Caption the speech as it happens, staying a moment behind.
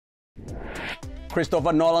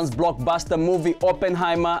Christopher Nolan's blockbuster movie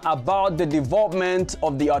Oppenheimer about the development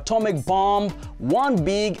of the atomic bomb won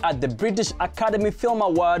big at the British Academy Film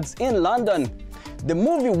Awards in London. The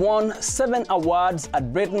movie won 7 awards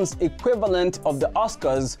at Britain's equivalent of the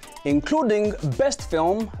Oscars, including Best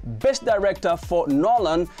Film, Best Director for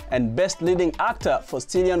Nolan, and Best Leading Actor for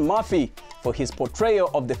Cillian Murphy for his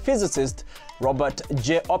portrayal of the physicist Robert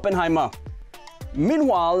J. Oppenheimer.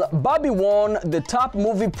 Meanwhile, Barbie won the top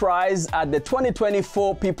movie prize at the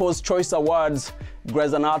 2024 People's Choice Awards.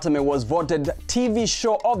 Grey's Anatomy was voted TV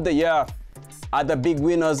Show of the Year. Other big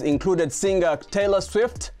winners included singer Taylor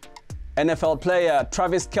Swift, NFL player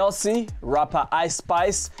Travis Kelce, rapper Ice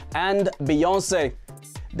Spice, and Beyoncé.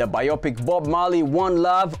 The biopic Bob Marley One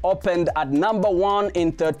Love opened at #1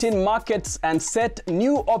 in 13 markets and set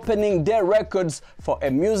new opening day records for a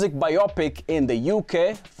music biopic in the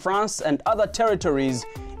UK, France, and other territories.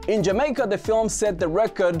 In Jamaica, the film set the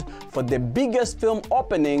record for the biggest film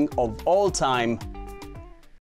opening of all time.